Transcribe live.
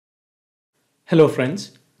Hello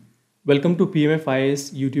friends, welcome to PMF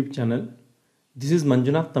IAS YouTube channel. This is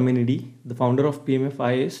Manjunath Thamminidi, the founder of PMF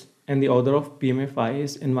IAS and the author of PMF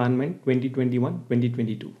IAS Environment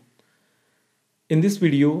 2021-2022. In this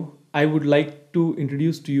video, I would like to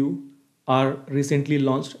introduce to you our recently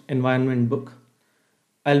launched environment book.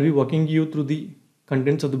 I'll be walking you through the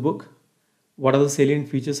contents of the book, what are the salient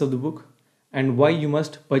features of the book, and why you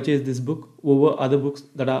must purchase this book over other books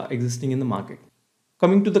that are existing in the market.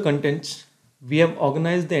 Coming to the contents, we have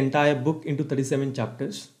organized the entire book into 37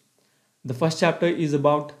 chapters. The first chapter is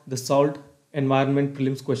about the solved environment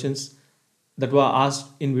prelims questions that were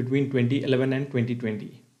asked in between 2011 and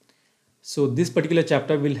 2020. So this particular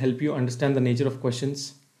chapter will help you understand the nature of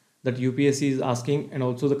questions that UPSC is asking and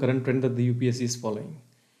also the current trend that the UPSC is following.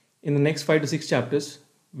 In the next 5 to 6 chapters,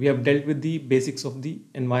 we have dealt with the basics of the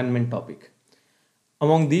environment topic.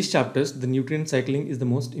 Among these chapters, the nutrient cycling is the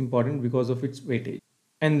most important because of its weightage.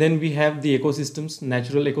 And then we have the ecosystems,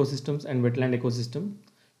 natural ecosystems and wetland ecosystem.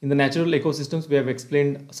 In the natural ecosystems, we have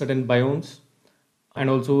explained certain biomes and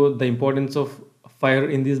also the importance of fire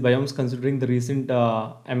in these biomes considering the recent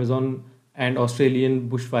Amazon and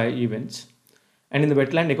Australian bushfire events. And in the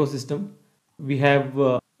wetland ecosystem, we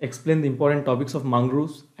have explained the important topics of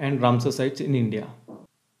mangroves and Ramsar sites in India.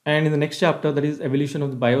 And in the next chapter, that is evolution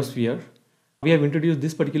of the biosphere, we have introduced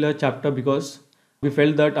this particular chapter because we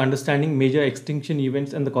felt that understanding major extinction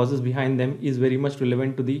events and the causes behind them is very much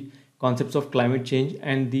relevant to the concepts of climate change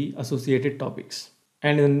and the associated topics.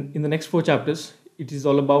 And in the next 4 chapters, it is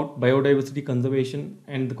all about biodiversity conservation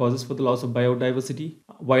and the causes for the loss of biodiversity,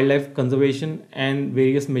 wildlife conservation, and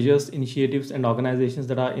various measures, initiatives, and organizations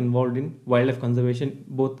that are involved in wildlife conservation,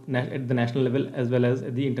 both at the national level as well as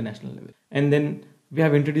at the international level. And then we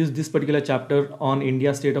have introduced this particular chapter on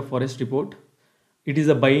India State of Forest Report. It is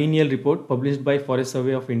a biennial report published by Forest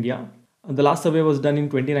Survey of India. The last survey was done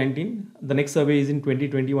in 2019. The next survey is in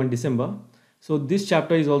 2021 December. So this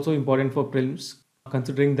chapter is also important for prelims,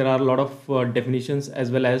 considering there are a lot of definitions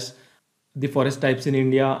as well as the forest types in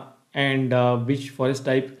India and which forest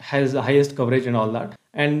type has the highest coverage and all that.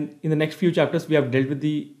 And in the next few chapters, we have dealt with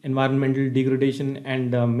the environmental degradation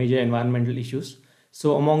and major environmental issues.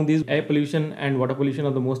 So among these, air pollution and water pollution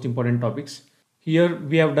are the most important topics. Here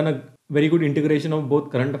we have done a very good integration of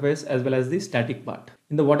both current affairs as well as the static part.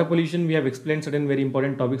 In the water pollution, we have explained certain very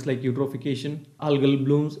important topics like eutrophication, algal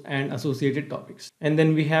blooms, and associated topics. And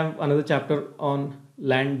then we have another chapter on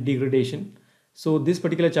land degradation. So this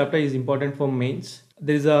particular chapter is important for mains.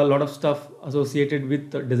 There is a lot of stuff associated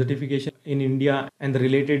with desertification in India and the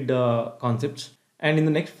related concepts. And in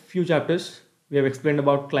the next few chapters, we have explained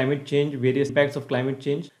about climate change, various impacts of climate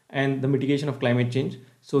change, and the mitigation of climate change.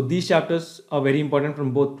 So these chapters are very important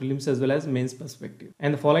from both prelims as well as mains perspective.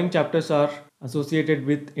 And the following chapters are associated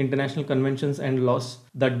with international conventions and laws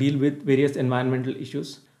that deal with various environmental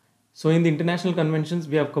issues. So in the international conventions,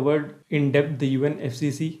 we have covered in depth the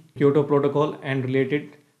UNFCCC, Kyoto Protocol, and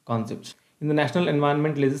related concepts. In the national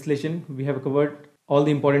environment legislation, we have covered all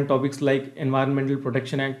the important topics like Environmental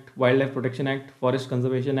Protection Act, Wildlife Protection Act, Forest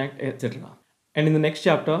Conservation Act, etc. And in the next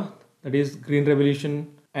chapter, that is Green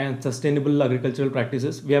Revolution and Sustainable Agricultural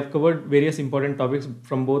Practices, we have covered various important topics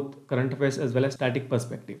from both current affairs as well as static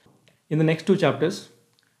perspective. In the next 2 chapters,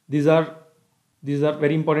 these are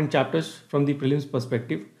very important chapters from the prelims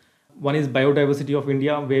perspective. One is biodiversity of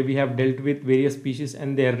India, where we have dealt with various species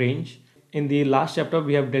and their range. In the last chapter,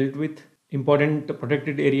 we have dealt with important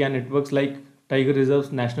protected area networks like tiger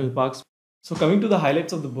reserves, national parks. So coming to the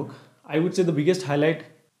highlights of the book, I would say the biggest highlight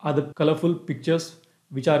are the colorful pictures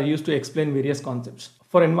which are used to explain various concepts.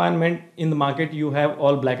 For environment, in the market, you have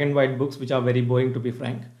all black and white books which are very boring, to be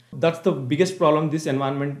frank. That's the biggest problem this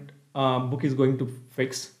environment book is going to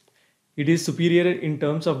fix. It is superior in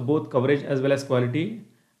terms of both coverage as well as quality.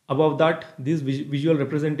 Above that, this visual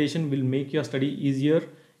representation will make your study easier.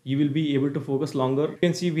 You will be able to focus longer. You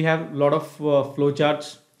can see we have a lot of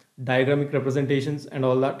flowcharts, diagrammic representations and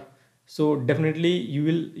all that. So definitely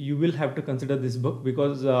you will have to consider this book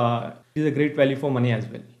because it is a great value for money as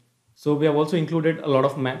well. So we have also included a lot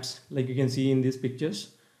of maps like you can see in these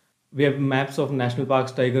pictures. We have maps of national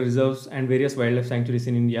parks, tiger reserves and various wildlife sanctuaries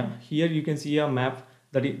in India. Here you can see a map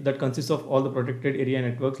that consists of all the protected area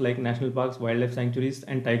networks like national parks, wildlife sanctuaries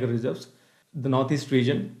and tiger reserves, the northeast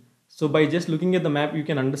region. So by just looking at the map, you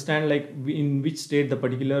can understand like in which state the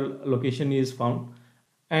particular location is found.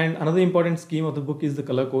 And another important scheme of the book is the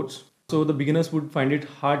color codes. So the beginners would find it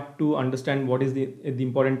hard to understand what is the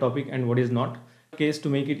important topic and what is not. Case to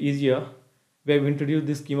make it easier, we have introduced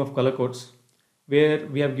this scheme of color codes where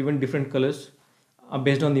we have given different colors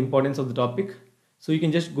based on the importance of the topic. So you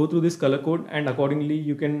can just go through this color code, and accordingly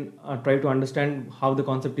you can try to understand how the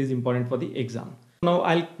concept is important for the exam. Now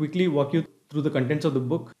I'll quickly walk you through the contents of the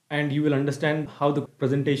book, and you will understand how the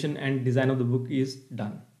presentation and design of the book is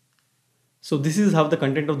done. So this is how the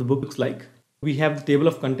content of the book looks like. We have the table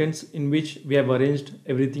of contents in which we have arranged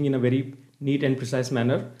everything in a very neat and precise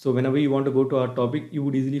manner. So whenever you want to go to our topic, you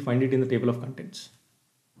would easily find it in the table of contents.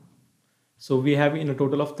 So we have in a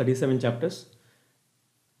total of 37 chapters,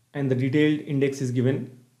 and the detailed index is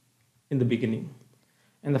given in the beginning.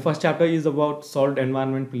 And the first chapter is about solved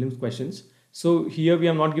environment prelims questions. So here we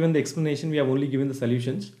have not given the explanation, we have only given the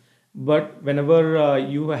solutions. But whenever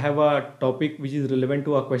you have a topic which is relevant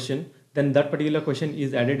to a question, then that particular question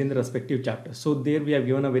is added in the respective chapter. So there we have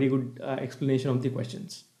given a very good explanation of the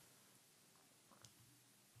questions.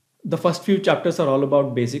 The first few chapters are all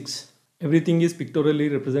about basics. Everything is pictorially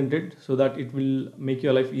represented so that it will make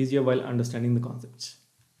your life easier while understanding the concepts.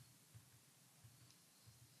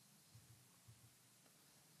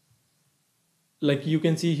 Like you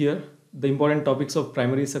can see here, the important topics of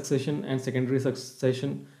primary succession and secondary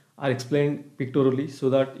succession are explained pictorially so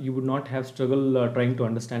that you would not have struggle trying to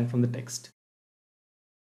understand from the text.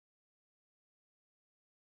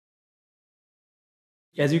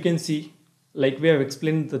 As you can see, like we have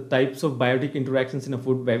explained the types of biotic interactions in a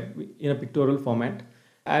food web in a pictorial format,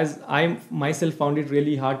 as I myself found it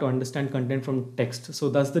really hard to understand content from text. So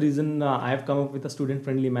that's the reason I have come up with a student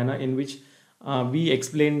friendly manner in which we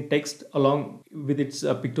explain text along with its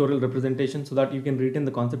pictorial representation so that you can retain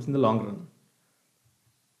the concepts in the long run.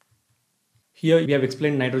 Here we have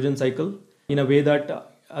explained nitrogen cycle in a way that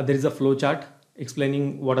there is a flow chart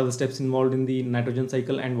explaining what are the steps involved in the nitrogen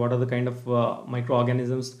cycle and what are the kind of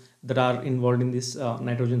microorganisms that are involved in this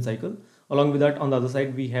nitrogen cycle. Along with that, on the other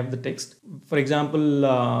side, we have the text. For example,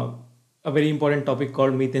 a very important topic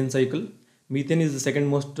called methane cycle. Methane is the second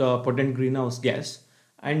most potent greenhouse gas,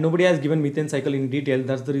 and nobody has given methane cycle in detail.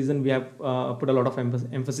 That's the reason we have put a lot of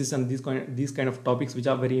emphasis on these kind of topics which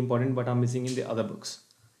are very important but are missing in the other books.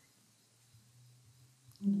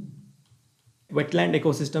 Wetland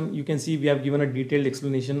ecosystem, you can see we have given a detailed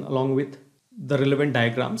explanation along with the relevant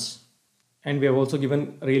diagrams, and we have also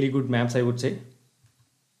given really good maps, I would say.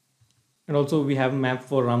 And also we have a map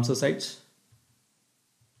for Ramsar sites.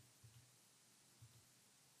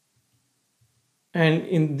 And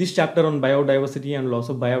in this chapter on biodiversity and loss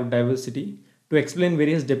of biodiversity, to explain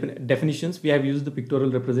various definitions, we have used the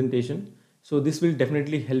pictorial representation. So this will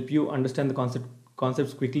definitely help you understand the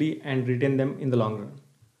concepts quickly and retain them in the long run.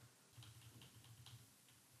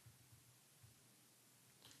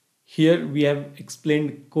 Here we have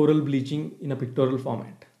explained coral bleaching in a pictorial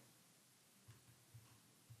format.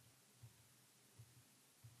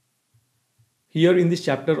 Here in this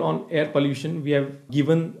chapter on air pollution, we have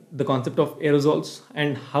given the concept of aerosols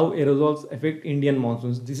and how aerosols affect Indian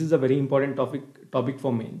monsoons. This is a very important topic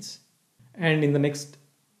for mains. And in the next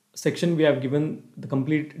section, we have given the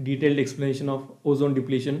complete detailed explanation of ozone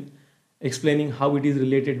depletion, explaining how it is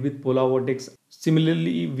related with polar vortex.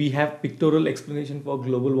 Similarly, we have pictorial explanation for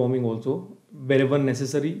global warming also. Wherever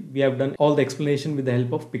necessary, we have done all the explanation with the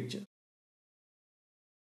help of picture.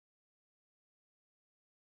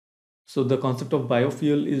 So the concept of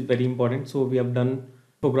biofuel is very important. So we have done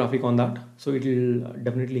infographic on that. So it will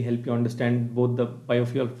definitely help you understand both the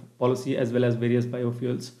biofuel policy as well as various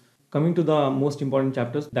biofuels. Coming to the most important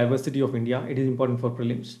chapters, diversity of India, it is important for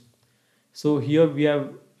prelims. So here we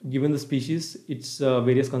have given the species, its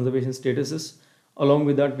various conservation statuses. Along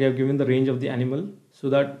with that, we have given the range of the animal so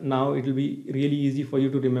that now it will be really easy for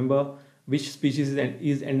you to remember which species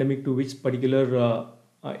is endemic to which particular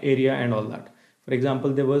area and all that. For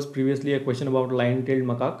example, there was previously a question about lion-tailed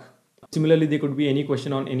macaque. Similarly, there could be any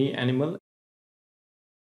question on any animal.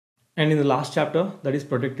 And in the last chapter, that is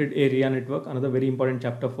protected area network, another very important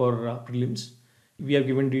chapter for prelims, we have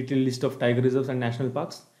given detailed list of tiger reserves and national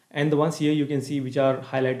parks. And the ones here you can see which are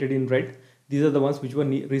highlighted in red. These are the ones which were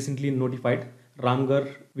recently notified.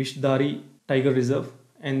 Ramgarh, Vishdhari Tiger Reserve,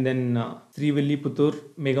 and then Srivilliputur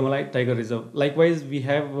Meghamalai Tiger Reserve. Likewise, we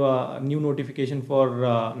have a new notification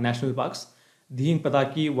for national parks. Dihin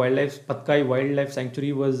Pataki Patkai Wildlife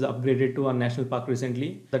Sanctuary was upgraded to a national park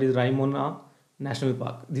recently. That is Raimona National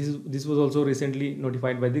Park. This was also recently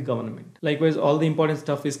notified by the government. Likewise, all the important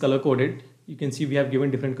stuff is color coded. You can see we have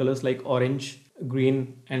given different colors like orange,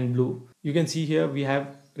 green, and blue. You can see here we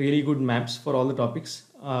have really good maps for all the topics,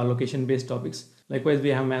 location based topics. Likewise, we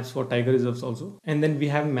have maps for tiger reserves also. And then we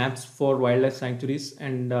have maps for wildlife sanctuaries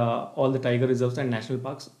and all the tiger reserves and national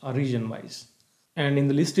parks are region wise. And in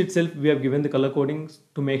the list itself, we have given the color codings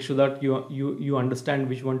to make sure that you understand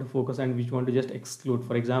which one to focus and which one to just exclude.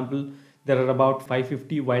 For example, there are about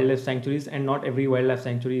 550 wildlife sanctuaries, and not every wildlife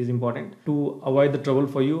sanctuary is important. To avoid the trouble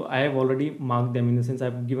for you, I have already marked them, in the sense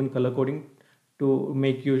I've given color coding to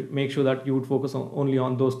make sure that you would focus only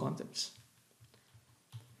on those concepts.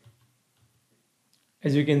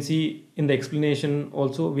 As you can see in the explanation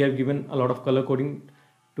also, we have given a lot of color coding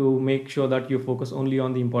to make sure that you focus only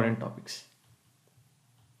on the important topics.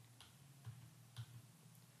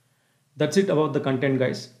 That's it about the content,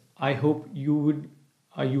 guys. I hope you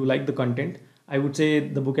like the content. I would say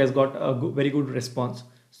the book has got a very good response.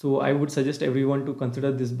 So I would suggest everyone to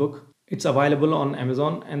consider this book. It's available on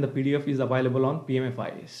Amazon, and the PDF is available on PMF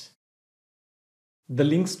IAS. The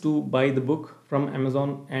links to buy the book from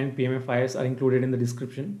Amazon and PMF IAS are included in the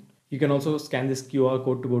description. You can also scan this QR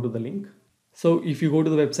code to go to the link. So if you go to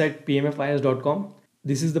the website pmfis.com,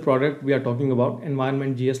 this is the product we are talking about: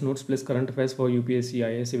 Environment GS Notes plus Current Affairs for UPSC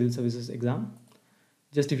IAS Civil Services Exam.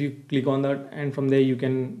 Just if you click on that, and from there you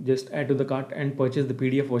can just add to the cart and purchase the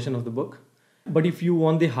PDF version of the book. But if you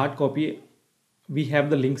want the hard copy, we have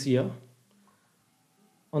the links here.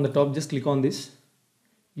 On the top, just click on this.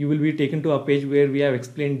 You will be taken to a page where we have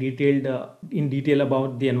explained in detail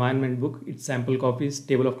about the environment book, its sample copies,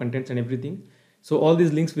 table of contents and everything. So all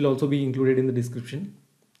these links will also be included in the description.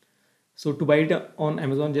 So to buy it on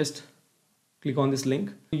Amazon, just click on this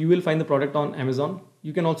link. You will find the product on Amazon.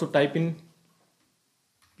 You can also type in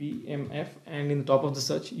PMF, and in the top of the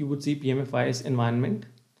search you would see PMF IAS Environment.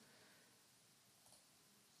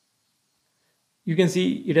 You can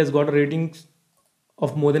see it has got a rating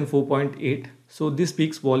of more than 4.8. So this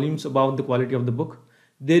speaks volumes about the quality of the book.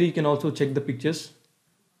 There you can also check the pictures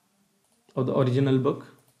of the original book.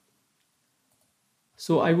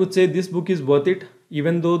 So I would say this book is worth it,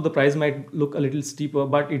 even though the price might look a little steeper,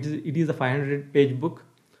 but it is a 500-page book,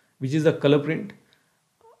 which is a color print.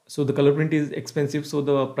 So the color print is expensive, so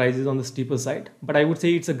the price is on the steeper side. But I would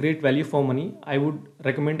say it's a great value for money. I would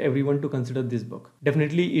recommend everyone to consider this book.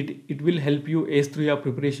 Definitely it will help you ace through your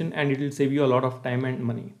preparation, and it will save you a lot of time and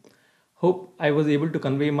money. Hope I was able to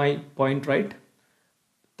convey my point right.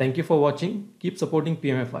 Thank you for watching. Keep supporting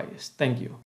PMF IAS. Thank you.